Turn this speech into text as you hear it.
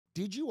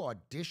did you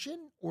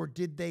audition or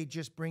did they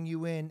just bring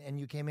you in and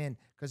you came in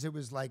because it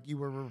was like you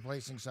were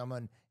replacing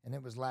someone and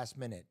it was last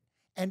minute?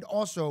 And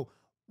also,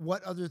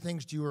 what other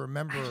things do you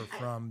remember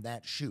from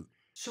that shoot?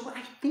 So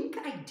I think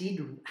I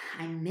did.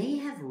 I may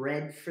have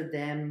read for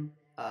them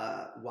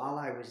while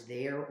I was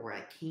there, or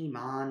I came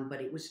on.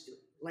 But it was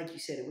like you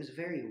said, it was a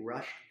very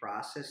rushed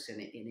process,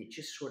 and it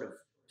just sort of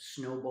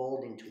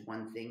snowballed into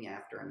one thing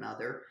after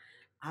another.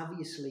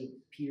 Obviously,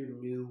 Peter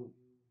knew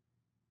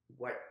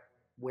what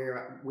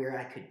where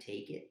I could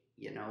take it,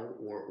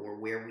 or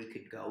where we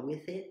could go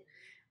with it.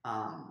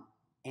 Um,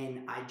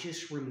 and I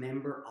just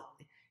remember,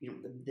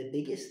 the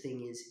biggest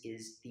thing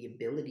is the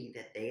ability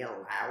that they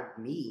allowed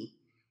me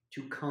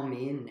to come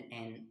in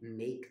and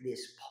make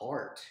this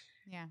part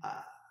Yeah.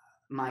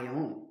 my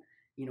own.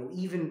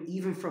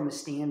 Even from a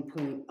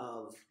standpoint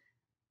of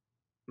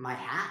my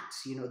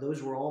hats,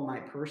 those were all my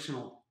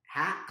personal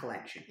hat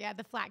collection. Yeah,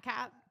 the flat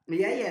cap.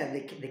 Yeah,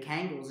 the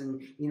Kangles,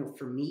 and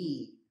for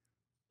me,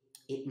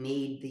 it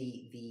made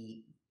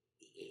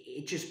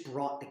it just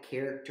brought the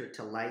character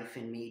to life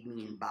and made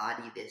me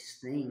embody this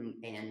thing.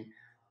 And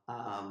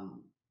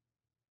um,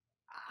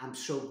 I'm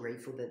so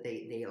grateful that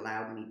they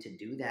allowed me to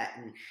do that.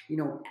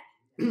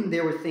 And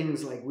there were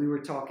things like we were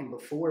talking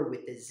before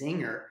with the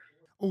zinger.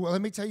 Oh, well,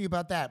 let me tell you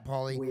about that,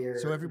 Paulie.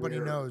 So everybody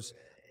where knows,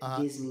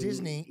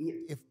 Disney,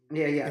 if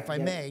I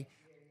yeah. may,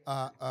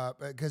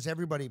 because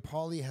everybody,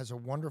 Paulie has a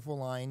wonderful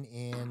line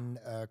in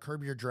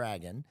Curb Your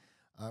Dragon,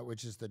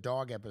 which is the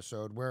dog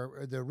episode,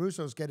 where the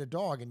Russos get a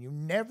dog, and you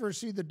never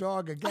see the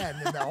dog again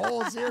in the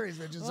whole series,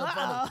 which is so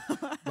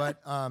funny.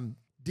 But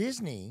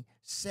Disney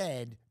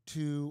said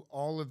to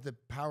all of the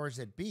powers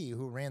that be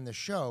who ran the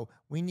show,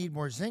 we need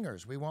more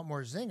zingers. We want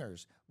more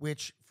zingers,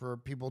 which for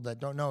people that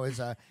don't know is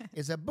a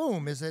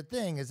boom, is a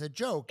thing, is a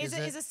joke. Is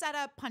a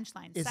setup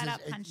punchline.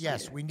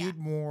 Yes, we need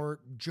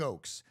more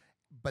jokes.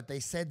 But they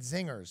said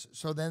zingers.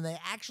 So then they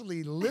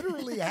actually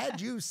literally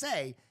had you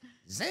say,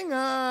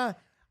 zinger.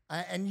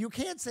 And you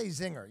can't say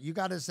zinger. You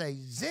got to say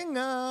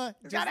zinger.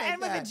 You got to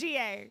end with a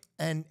GA.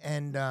 And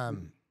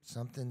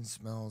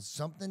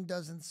something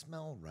doesn't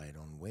smell right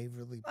on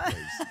Waverly Place.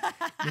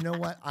 You know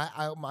what?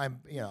 I'm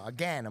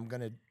again, I'm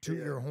going to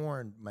toot your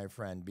horn, my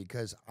friend,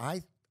 because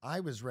I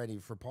was ready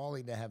for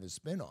Paulie to have a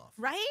spinoff.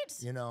 Right?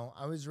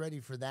 I was ready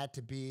for that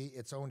to be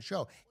its own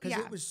show because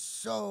it was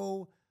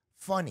so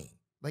funny.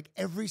 Like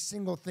every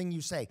single thing you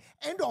say.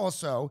 And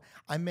also,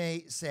 I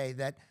may say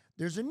that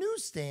there's a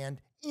newsstand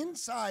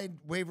inside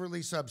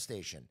Waverly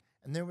Substation.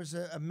 And there was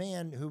a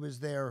man who was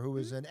there who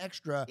was an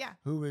extra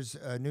who was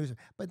news.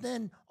 But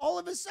then all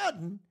of a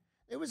sudden,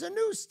 there was a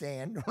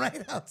newsstand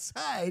right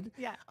outside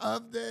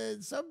of the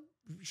sub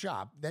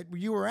shop that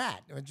you were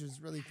at, which was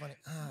really funny.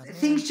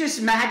 Things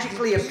just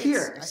magically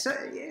appear.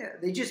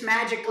 They just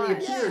magically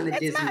appear in the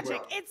Disney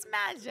World. It's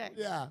magic.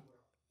 Yeah.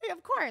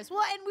 Of course.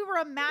 Well, and we were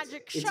a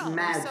magic show,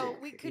 magic. So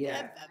we could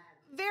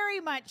very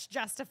much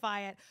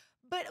justify it.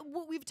 But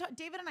what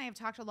David and I have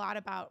talked a lot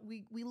about,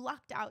 we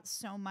lucked out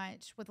so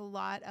much with a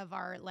lot of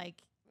our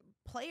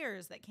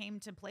players that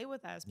came to play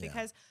with us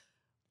because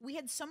we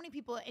had so many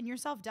people, and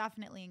yourself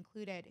definitely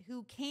included,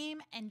 who came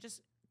and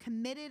just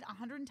committed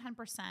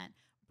 110%,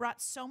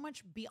 brought so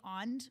much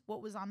beyond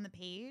what was on the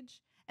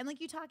page. And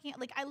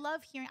I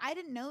love hearing, I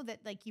didn't know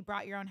that you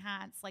brought your own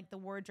hats, the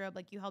wardrobe,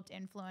 you helped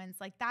influence,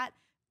 that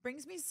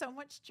brings me so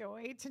much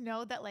joy to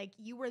know that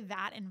you were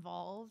that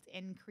involved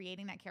in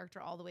creating that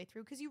character all the way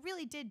through, because you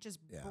really did just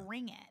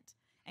bring it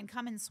and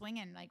come and swing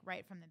in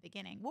right from the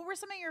beginning. What were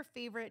some of your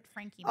favorite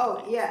Frankie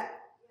moments?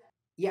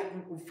 Yeah.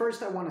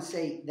 First, I want to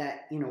say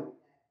that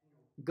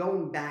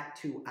going back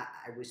to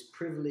I was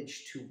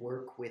privileged to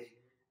work with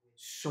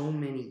so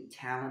many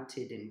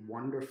talented and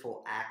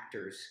wonderful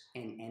actors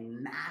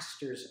and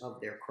masters of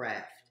their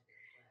craft,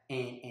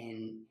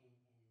 and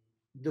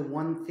the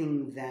one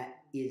thing that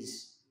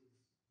is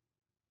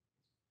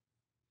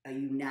a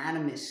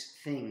unanimous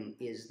thing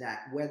is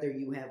that whether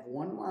you have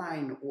one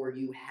line or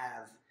you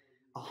have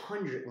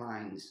 100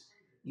 lines,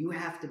 you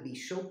have to be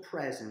so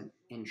present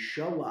and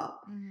show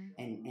up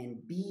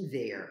and be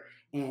there.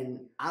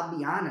 And I'll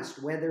be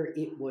honest, whether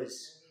it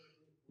was,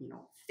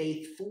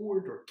 Faith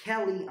Ford or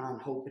Kelly on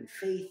Hope and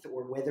Faith,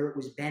 or whether it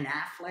was Ben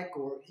Affleck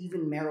or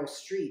even Meryl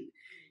Streep,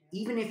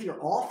 even if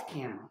you're off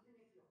camera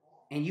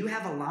and you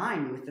have a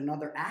line with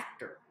another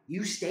actor,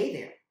 you stay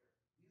there.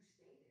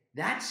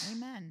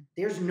 Amen.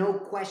 There's no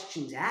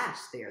questions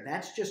asked there.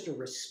 That's just a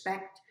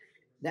respect.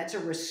 That's a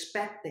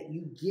respect that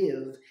you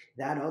give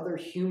that other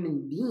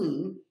human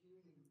being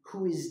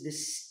who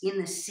is in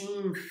the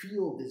same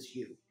field as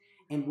you.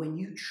 And when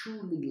you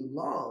truly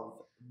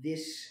love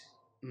this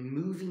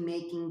movie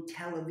making,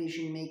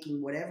 television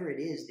making, whatever it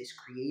is, this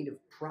creative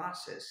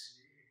process,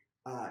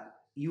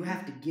 you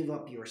have to give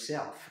up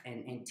yourself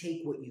and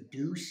take what you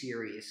do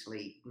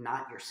seriously,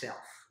 not yourself.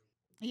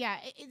 Yeah,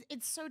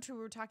 it's so true.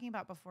 We were talking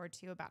about before,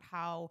 too, about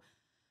how,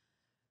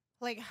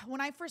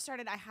 when I first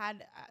started, I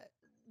had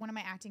one of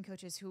my acting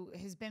coaches who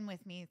has been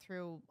with me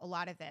through a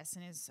lot of this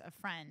and is a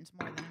friend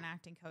more than an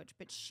acting coach.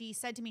 But she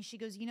said to me, she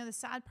goes, the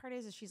sad part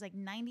is she's like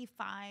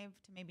 95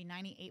 to maybe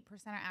 98% of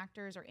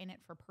actors are in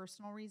it for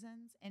personal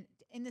reasons. And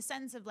in the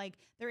sense of like,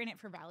 they're in it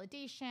for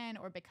validation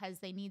or because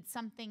they need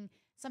something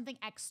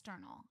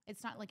external.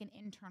 It's not like an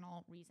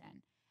internal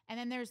reason. And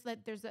then there's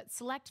that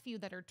select few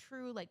that are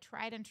true, like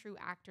tried and true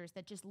actors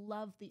that just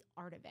love the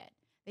art of it.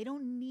 They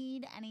don't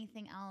need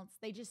anything else.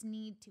 They just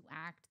need to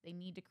act. They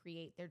need to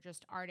create. They're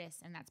just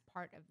artists, and that's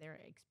part of their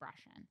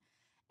expression.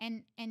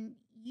 And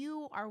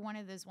you are one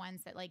of those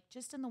ones that, like,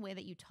 just in the way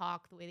that you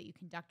talk, the way that you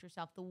conduct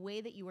yourself, the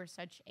way that you are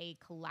such a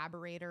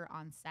collaborator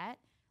on set,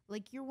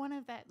 like, you're one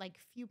of that, like,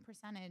 few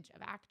percentage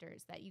of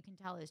actors that you can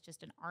tell is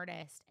just an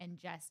artist and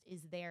just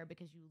is there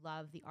because you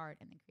love the art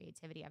and the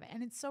creativity of it.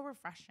 And it's so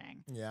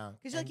refreshing. Yeah.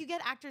 Because, like, you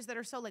get actors that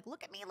are so, like,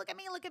 look at me, look at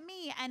me, look at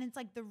me. And it's,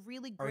 like, the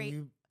really great. Are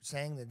you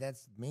saying that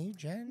that's me,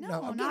 Jen?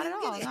 No, I'm not kidding,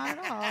 at all. kidding. Not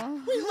at all.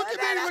 Wait, look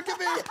at me, look at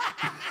me.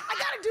 I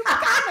gotta do my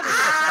comedy.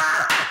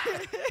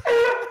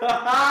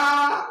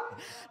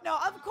 No,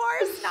 of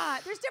course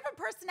not. There's different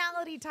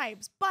personality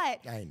types, but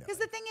I know. because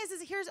the thing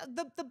is here's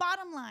the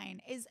bottom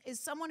line is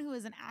someone who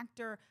is an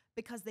actor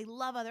because they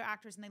love other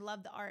actors and they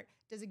love the art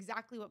does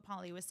exactly what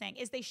Paulie was saying.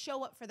 Is they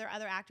show up for their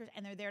other actors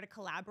and they're there to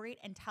collaborate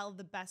and tell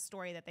the best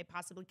story that they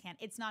possibly can.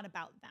 It's not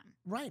about them.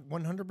 Right,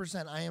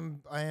 100%.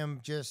 I am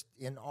just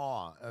in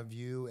awe of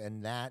you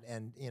and that.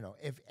 And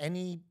if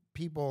any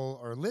people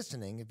are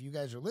listening, if you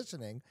guys are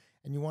listening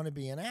and you want to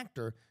be an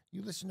actor,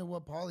 you listen to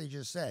what Paulie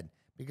just said.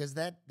 Because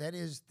that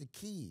is the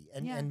key,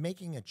 and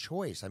making a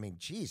choice. I mean,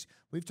 geez,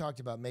 we've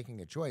talked about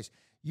making a choice.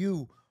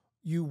 You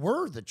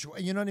were the choice.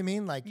 You know what I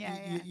mean? Like,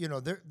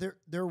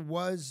 there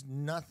was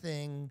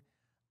nothing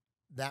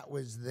that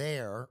was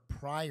there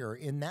prior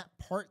in that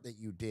part that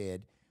you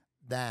did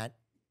that,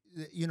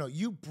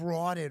 you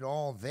brought it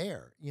all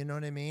there. You know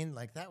what I mean?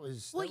 Like that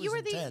was you were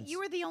intense. you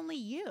were the only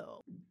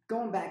you.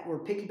 Going back, we're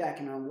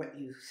piggybacking on what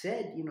you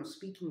said.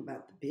 Speaking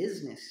about the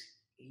business,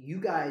 you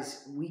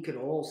guys, we could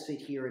all sit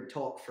here and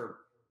talk for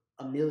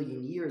a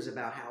million years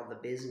about how the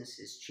business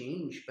has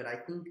changed. But I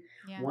think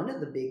one of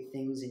the big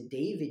things, and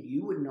David,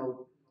 you would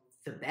know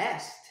the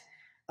best,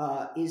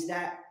 is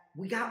that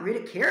we got rid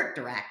of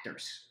character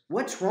actors.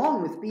 What's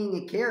wrong with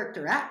being a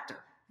character actor?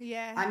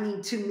 Yeah. I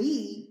mean, to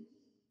me,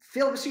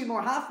 Philip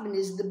Seymour Hoffman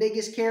is the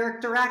biggest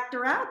character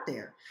actor out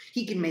there.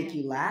 He can make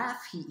you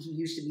laugh. He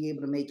used to be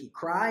able to make you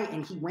cry,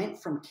 and he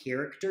went from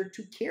character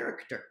to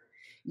character.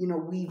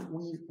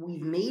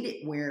 We've made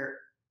it where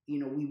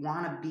we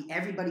want to be.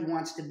 Everybody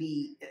wants to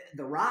be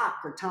The Rock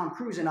or Tom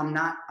Cruise, and I'm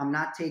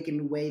not taking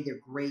away. They're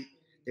great.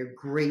 They're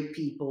great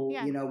people.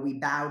 Yeah. We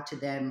bow to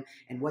them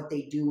and what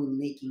they do in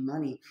making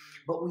money.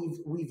 But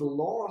we've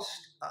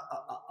lost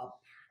a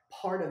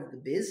part of the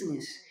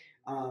business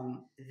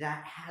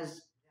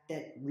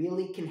that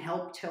really can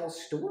help tell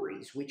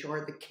stories, which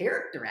are the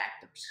character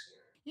actors.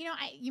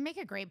 You make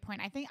a great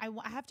point. I think I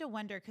have to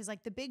wonder because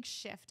like the big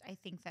shift I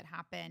think that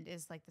happened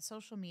is like the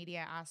social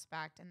media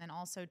aspect, and then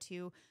also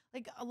to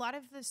like a lot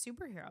of the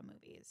superhero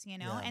movies,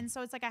 And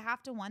so it's like I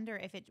have to wonder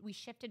if we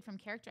shifted from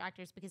character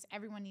actors because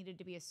everyone needed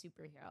to be a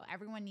superhero.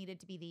 Everyone needed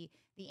to be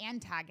the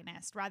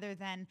antagonist rather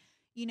than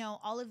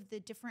all of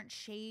the different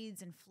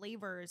shades and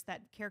flavors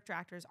that character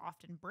actors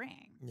often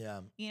bring.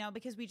 Yeah.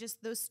 Because we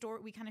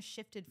kind of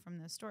shifted from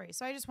those stories.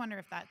 So I just wonder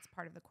if that's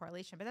part of the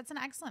correlation. But that's an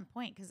excellent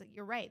point because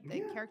you're right.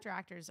 The character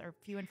actors are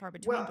few and far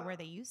between to where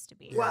they used to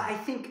be. Well, I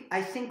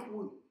think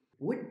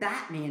would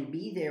Batman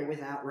be there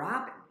without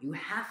Robin? You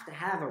have to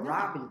have a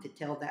Robin to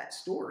tell that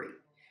story.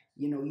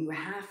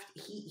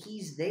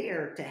 He's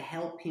there to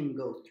help him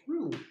go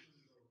through.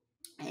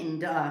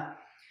 And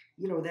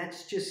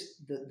that's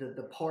just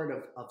the part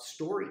of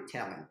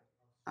storytelling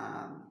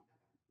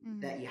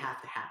that you have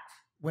to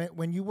have.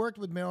 When you worked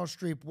with Meryl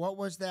Streep, what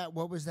was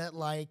that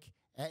like?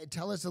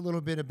 Tell us a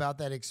little bit about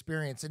that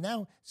experience. And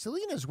now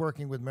Selena's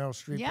working with Meryl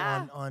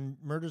Streep on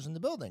Murders in the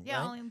Building.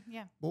 Yeah, right?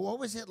 Well, what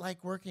was it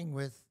like working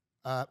with?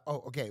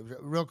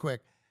 Real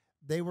quick,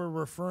 they were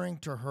referring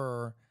to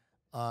her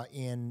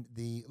in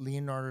the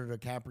Leonardo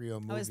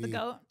DiCaprio movie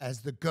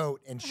as the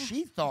goat, and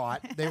she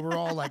thought they were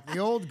all like the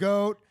old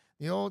goat.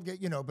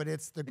 But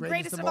it's the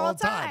greatest of all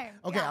time.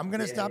 Okay, I'm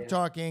going to stop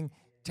talking.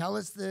 Tell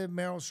us the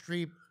Meryl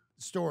Streep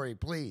story,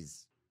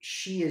 please.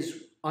 She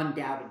is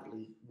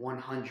undoubtedly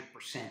 100%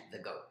 the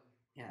GOAT.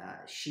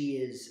 She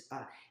is.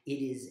 It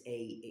is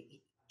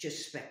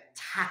just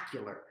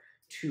spectacular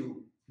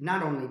to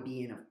not only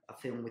be in a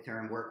film with her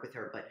and work with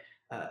her, but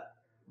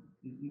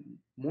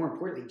more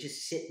importantly,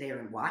 just sit there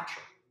and watch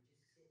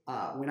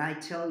her. When I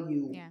tell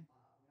you,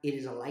 it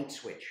is a light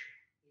switch.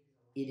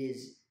 It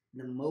is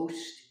the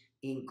most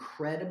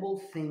incredible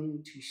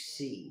thing to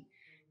see.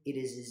 It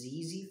is as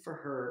easy for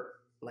her,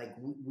 like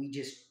we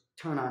just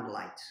turn on the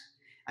lights.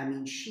 I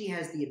mean, she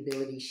has the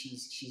ability.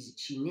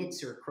 She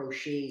knits or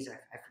crochets.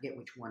 I forget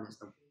which one is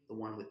the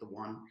one with the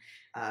one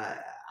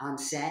on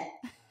set,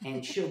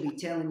 and she'll be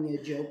telling you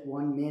a joke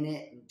 1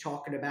 minute and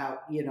talking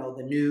about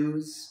the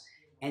news,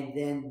 and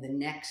then the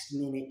next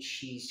minute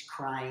she's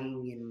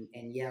crying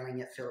and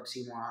yelling at Philip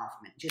Seymour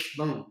Hoffman. Just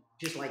boom,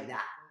 just like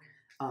that.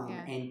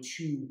 And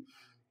to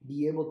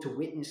be able to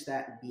witness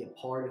that and be a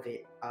part of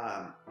it,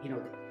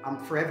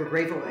 I'm forever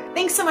grateful.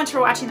 Thanks so much for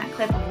watching that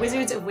clip of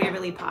Wizards of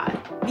Waverly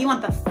Pod. If you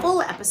want the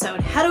full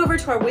episode, head over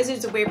to our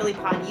Wizards of Waverly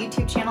Pod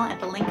YouTube channel at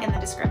the link in the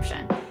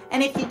description.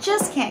 And if you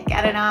just can't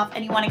get enough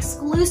and you want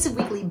exclusive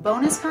weekly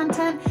bonus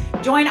content,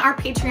 join our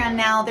Patreon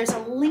now. There's a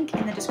link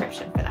in the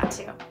description for that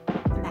too.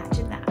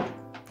 Imagine that.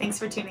 Thanks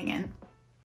for tuning in.